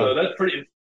 17. So Wow. that's pretty.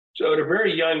 So at a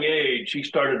very young age, he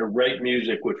started to write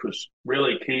music, which was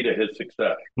really key to his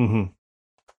success. Hmm.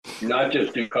 Not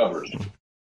just do covers.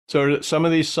 So are some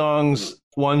of these songs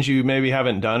ones you maybe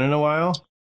haven't done in a while,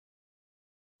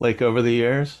 like over the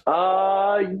years,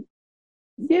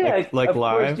 Yeah, like of course,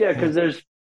 live? yeah, Yeah. because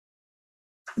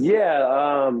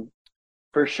yeah,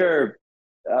 for sure,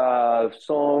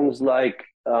 songs like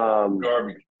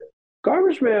Garbage.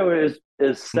 Garbage Man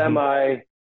is Hmm.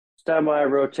 semi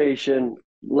rotation.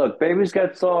 Look, Baby's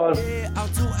Got Sauce. Yeah, I'll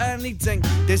do anything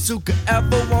that you could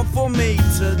ever want for me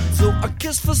to do. A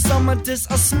kiss for summer, this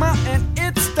a smile, and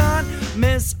it's done.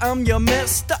 Miss, I'm your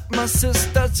mister, my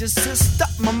sister's your sister,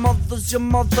 my mother's your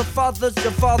mother, father's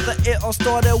your father. It all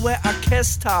started when I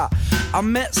kissed her. I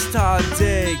missed her,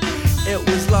 dig. It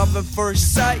was love at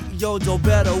first sight, yo, do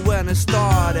better when it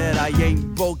started. I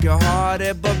ain't broken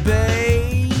hearted, but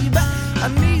babe, I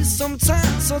need some time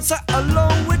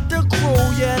alone with the crew,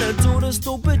 yeah, to do the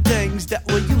stupid things that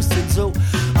we used to do.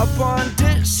 Upon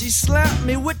this, she slapped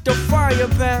me with the fire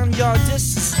pan, y'all,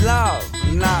 this is love.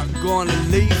 I'm not gonna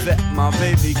leave it, my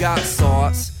baby got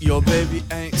sauce. Your baby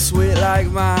ain't sweet like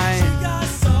mine. She got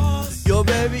sauce. Your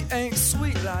baby ain't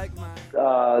sweet like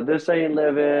mine. This Ain't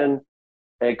Living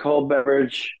and Cold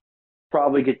Beverage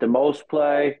probably get the most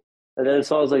play. And then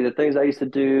songs like the things I used to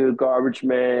do, Garbage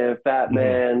Man, Fat Hmm.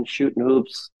 Man, Shooting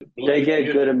Hoops, they Blues get a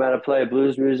music. good amount of play.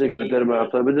 Blues music, a good amount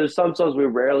of play. But there's some songs we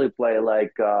rarely play,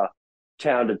 like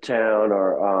Town to Town,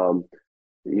 or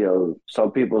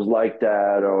Some People's Like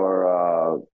That,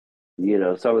 or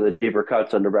some of the deeper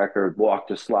cuts on the record, Walk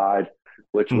the Slide,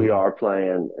 which we Hmm. are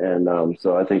playing. And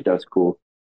so I think that's cool.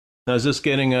 Now, is this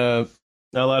getting a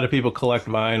lot of people collect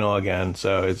vinyl again?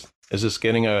 So is this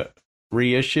getting a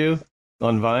reissue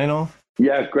on vinyl?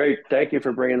 Yeah, great. Thank you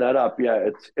for bringing that up. Yeah,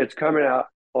 it's coming out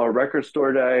on Record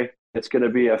Store Day. It's going to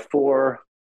be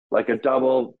like a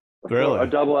Really?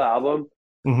 double album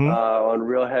Hmm. on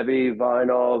real heavy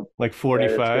vinyl, Like and it's going to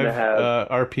 45 have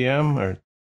RPM or?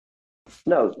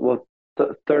 no, well,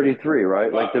 33,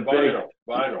 right? Like the big.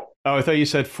 Vinyl. Oh, I thought you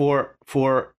said four.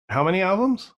 How many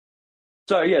albums?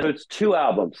 So yeah, so it's two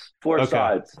albums, four Okay.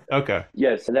 sides. Okay.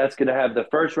 Yes, and that's going to have the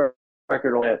first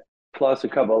record on it, plus a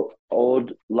couple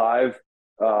old live,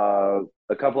 a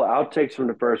couple of outtakes from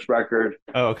the first record,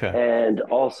 Oh, okay. and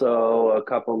also a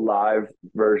couple live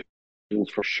versions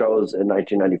for shows in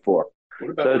 1994. What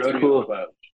about So it's Rodeo cool.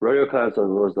 Clouds? Rodeo Clowns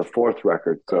was the fourth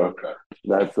record, so Okay.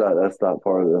 that's not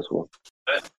part of this one.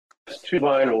 That's two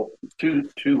vinyl,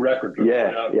 two records.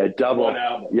 Yeah, double. One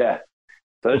album. Yeah,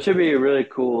 so it should be a really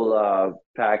cool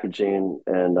packaging,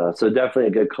 and so definitely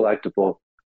a good collectible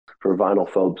for vinyl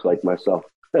folks like myself.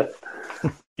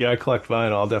 Yeah, I collect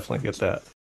vinyl. I'll definitely get that.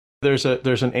 There's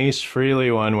an Ace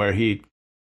Frehley one where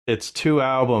it's two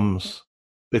albums.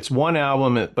 It's one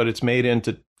album, but it's made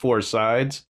into four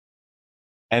sides,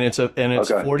 and it's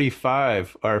Okay.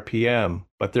 45 RPM,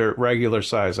 but they're regular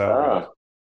size albums. Ah,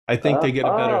 I think they get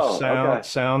a better okay.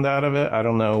 sound out of it. I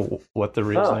don't know what the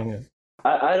reasoning is.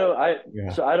 I don't Yeah.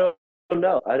 so I don't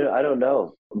know. I don't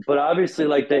know. But obviously,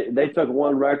 like they took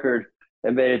one record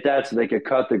and made it that so they could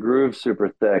cut the groove super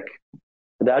thick,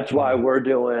 That's why we're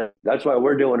doing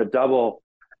a double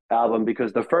album,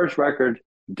 because the first record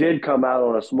did come out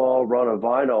on a small run of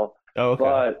vinyl, Oh, okay.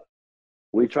 but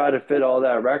we try to fit all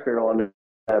that record on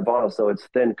that vinyl, so it's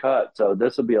thin cut. So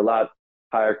this will be a lot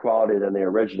higher quality than the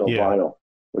original vinyl,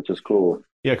 which is cool.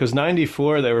 Yeah, because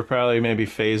 94 they were probably maybe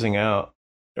phasing out,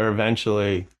 or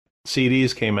eventually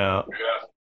CDs came out. Yeah.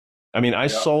 I mean, I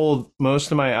sold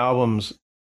most of my albums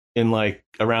in like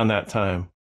around that time,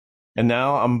 and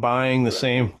now I'm buying the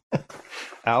same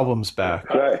albums back,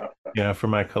 for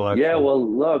my collection. Yeah, well,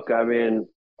 look, I mean,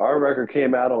 our record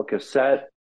came out on cassette,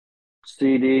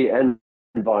 CD, and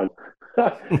vinyl.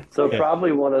 So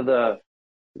probably one of the,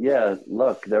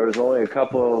 look, there was only a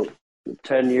couple,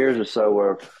 10 years or so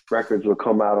where records would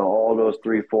come out on all those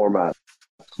three formats.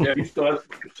 Yeah, you still have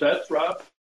cassettes, Rob?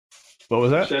 What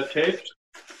was that? Cassette tapes?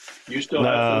 You still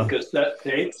have some cassette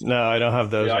tapes? No, I don't have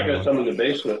those. Yeah, I got some in the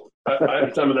basement. I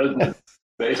have some of those in the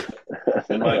basement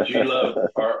in my G-Love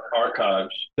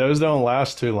archives. Those don't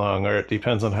last too long, or it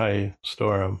depends on how you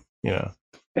store them, Right.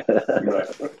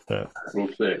 Yeah. We'll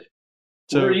see.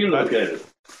 So where are you located?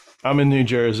 I'm in New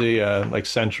Jersey, like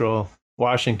central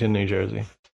Washington, New Jersey.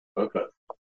 Okay.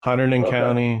 Hunterdon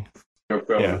County.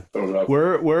 Yeah.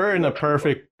 We're in a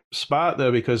perfect spot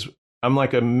though, because I'm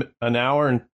like an hour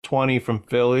and 20 from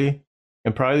Philly,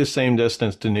 and probably the same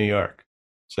distance to New York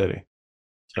City.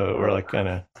 So we're like kind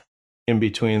of in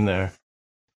between there.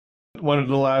 One of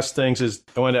the last things is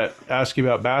I wanted to ask you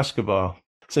about basketball.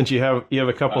 Since you have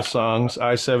a couple songs,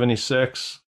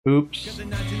 I-76, Oops. Back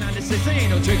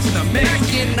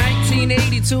in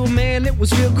 1982, man, it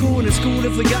was real cool in school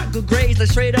if we got good grades. Like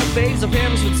straight up babes, our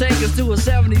parents would take us to a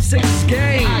 76ers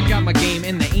game. I got my game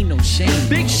and there ain't no shame.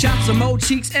 Big shots of Mo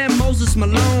Cheeks and Moses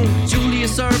Malone.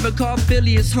 Julius Erving called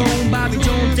Phileas home. Bobby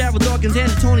Jones, Darryl Dawkins,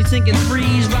 and Tony sinking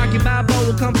threes. Rocky Balboa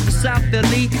will come from South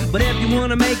Philly. But if you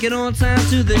wanna make it on time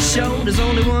to the show, there's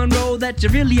only one road that you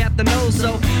really have to know.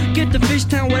 So get to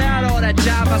Fishtown without all that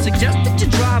jive. I suggest that you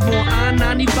drive on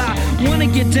I-95. Wanna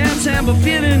get downtown but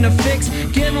feeling a fix.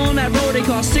 Get on that road they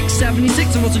call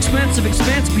 676. The most expensive piece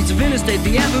of interstate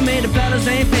they ever made. The fellas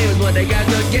ain't famous but they got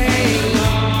good game.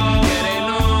 Getting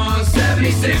on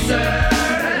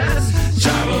 76ers,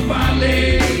 travel by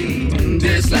lane.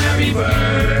 This Larry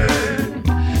Bird.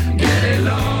 Getting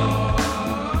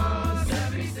on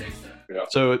 76ers.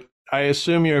 So I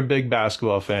assume you're a big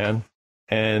basketball fan.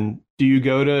 And do you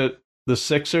go to the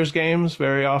Sixers games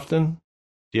very often?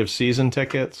 Do you have season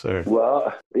tickets or?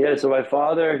 Well, yeah. So my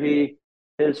father,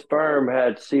 his firm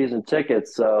had season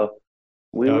tickets, so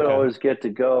we would always get to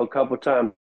go a couple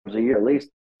times a year at least.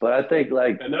 But I think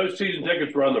and those season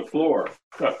tickets were on the floor.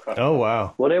 Oh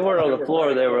wow! Well, they weren't on the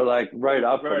floor; they were like right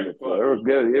up from the floor. They were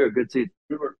good. They were good seats.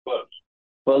 We were close.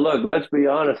 But look, let's be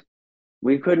honest.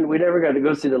 We never got to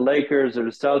go see the Lakers or the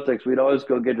Celtics. We'd always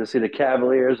get to see the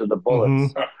Cavaliers or the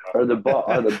Bullets or the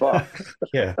Bucks.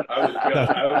 Yeah.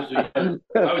 I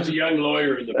was a young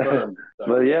lawyer in the firm. So.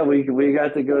 But yeah, we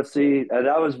got to go see, and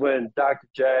that was when Dr.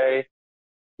 J,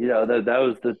 that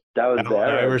was the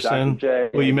era. Iverson. Dr. J,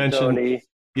 well, you mentioned Tony.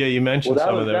 Yeah, you mentioned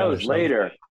some of them. That was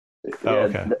later. Oh,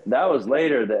 okay. That was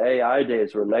later. The AI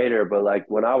days were later, but like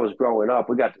when I was growing up,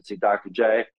 we got to see Dr.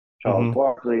 J, Charles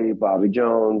Barkley, Bobby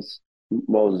Jones,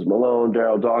 Moses Malone,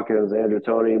 Darryl Dawkins, Andrew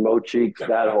Toney, Mo Cheeks,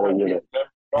 that whole unit.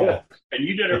 Yeah. And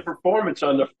you did a performance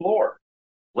on the floor.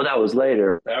 Well, that was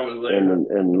later. That was later. In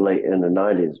the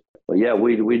 90s. But yeah,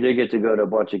 we did get to go to a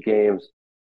bunch of games.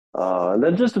 And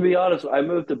then just to be honest, I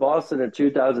moved to Boston in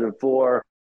 2004.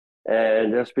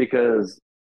 And just because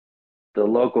the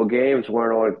local games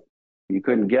weren't on, you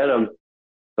couldn't get them.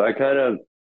 So I kind of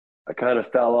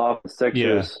fell off the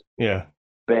Sixers. Yeah.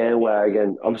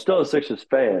 Bandwagon. I'm still a Sixers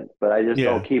fan, but I just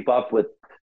don't keep up with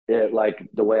it like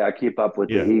the way I keep up with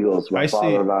the Eagles. My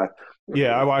father and I.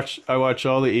 Yeah, I watch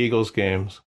all the Eagles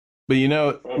games, but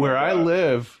where I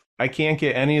live, I can't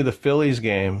get any of the Phillies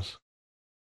games.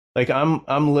 Like I'm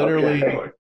literally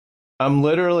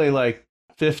like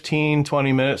 15,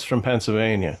 20 minutes from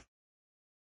Pennsylvania.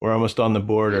 We're almost on the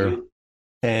border,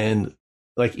 and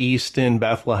like Easton,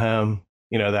 Bethlehem,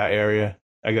 that area.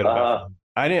 I go to Bethlehem.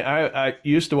 I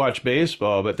used to watch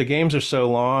baseball, but the games are so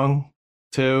long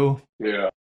too. Yeah.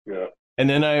 And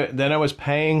then I was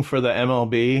paying for the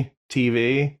MLB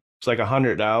TV. It's like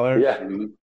 $100. Yeah.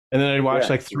 And then I'd watch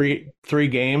like three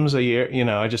games a year.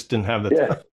 I just didn't have the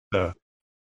time. So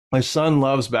my son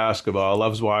loves basketball,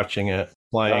 loves watching it,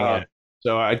 playing it.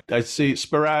 So I see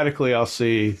sporadically. I'll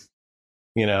see.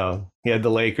 He had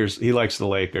the Lakers. He likes the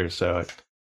Lakers, so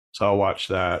I'll watch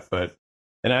that.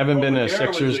 And I haven't been to a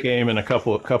Sixers game in a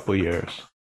couple years.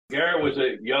 Garrett was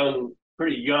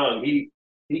pretty young. He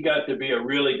he got to be a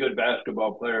really good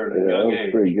basketball player at a young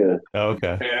age. Pretty good.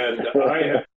 Okay. And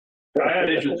I had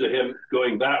issues of him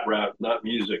going that route, not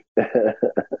music.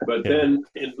 But then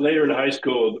later in high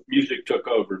school, music took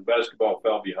over and basketball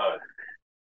fell behind.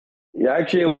 Yeah,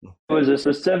 actually, it was a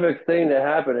specific thing that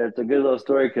happened. It's a good little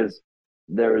story because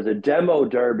there was a demo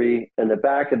derby in the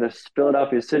back of the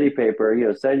Philadelphia City paper.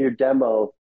 Send your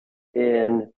demo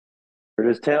in for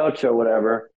this talent show,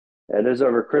 whatever. And this was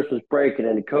over Christmas break, and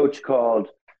then the coach called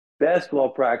basketball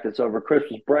practice over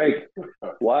Christmas break.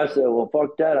 Well, I said, well,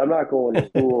 fuck that. I'm not going to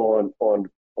school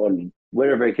on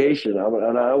winter vacation. I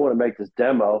want to make this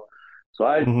demo. So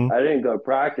I didn't go to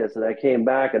practice, and I came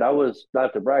back, and I was,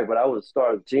 not to brag, but I was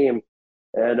starting the team.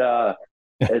 And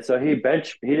so he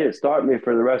didn't start me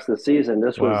for the rest of the season.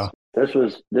 This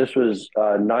was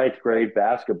ninth grade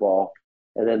basketball.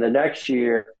 And then the next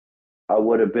year I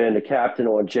would have been the captain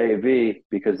on JV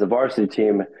because the varsity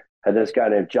team had this guy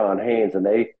named John Haynes, and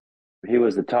he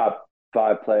was the top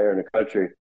 5 player in the country.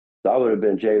 So I would have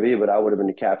been JV, but I would have been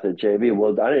the captain of JV.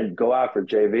 Well, I didn't go out for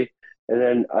JV, and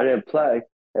then I didn't play.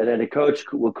 And then the coach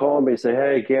would call me and say,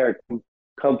 hey, Garrett,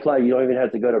 come play. You don't even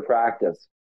have to go to practice.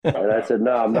 And I said,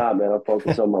 no, I'm not, man. I'm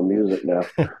focused on my music now.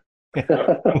 So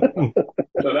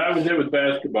that was it with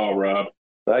basketball, Rob.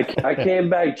 I came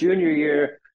back junior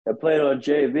year and played on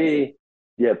JV.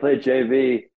 Yeah, played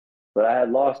JV, but I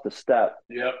had lost a step.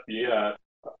 Yep, yeah.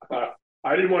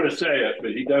 I didn't want to say it,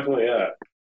 but he definitely had.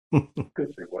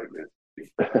 Good thing, white man.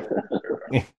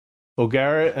 Well,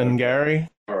 Garrett and Gary,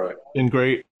 all right, been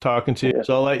great talking to you. Yeah.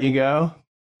 So I'll let you go.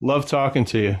 Love talking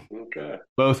to you. Okay.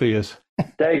 Both of you.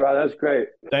 Thank you, Rob. That's great.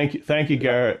 Thank you,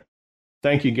 Garrett.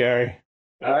 Thank you, Gary.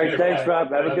 All right, thanks, Rob.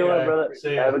 Have a good one, brother.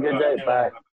 Have a good day. Bye.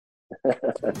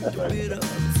 Bitter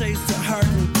taste of hurt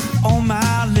on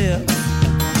my lips.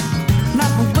 Not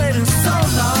been waiting so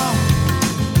long.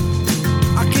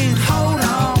 I can't hold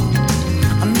on.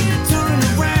 I need to turn it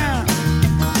around.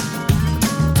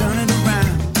 Turn it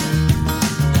around.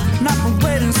 Not been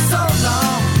waiting so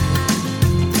long.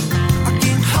 I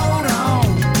can't hold on.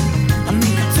 I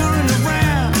need to turn it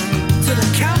around to the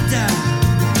countdown.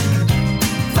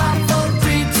 5, 4,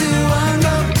 3, 2, 1,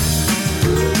 go.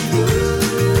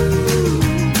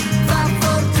 5,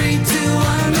 4, 3, 2,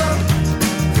 1, go.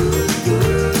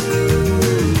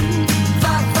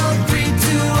 5, 4, 3,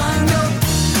 2, 1, go.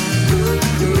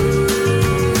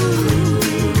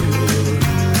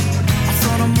 I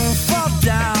saw the moon fall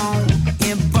down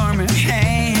in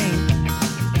Birmingham.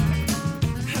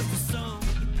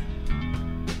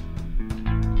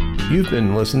 You've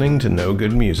been listening to No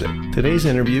Good Music. Today's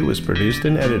interview was produced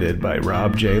and edited by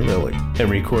Rob J. Lilly and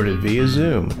recorded via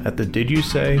Zoom at the Did You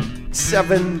Say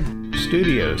 7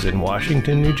 Studios in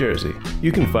Washington, New Jersey.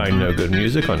 You can find No Good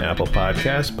Music on Apple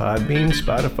Podcasts, Podbean,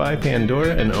 Spotify,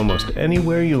 Pandora, and almost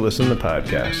anywhere you listen to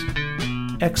podcasts.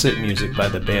 Exit music by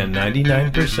the band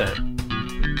 99%.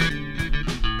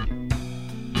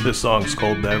 This song's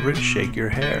Cold Beverage, Shake Your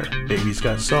Hair, Baby's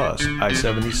Got Sauce,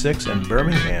 I-76, and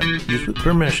Birmingham, used with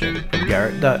permission from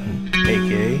Garrett Dutton,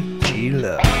 a.k.a.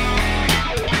 G-Love.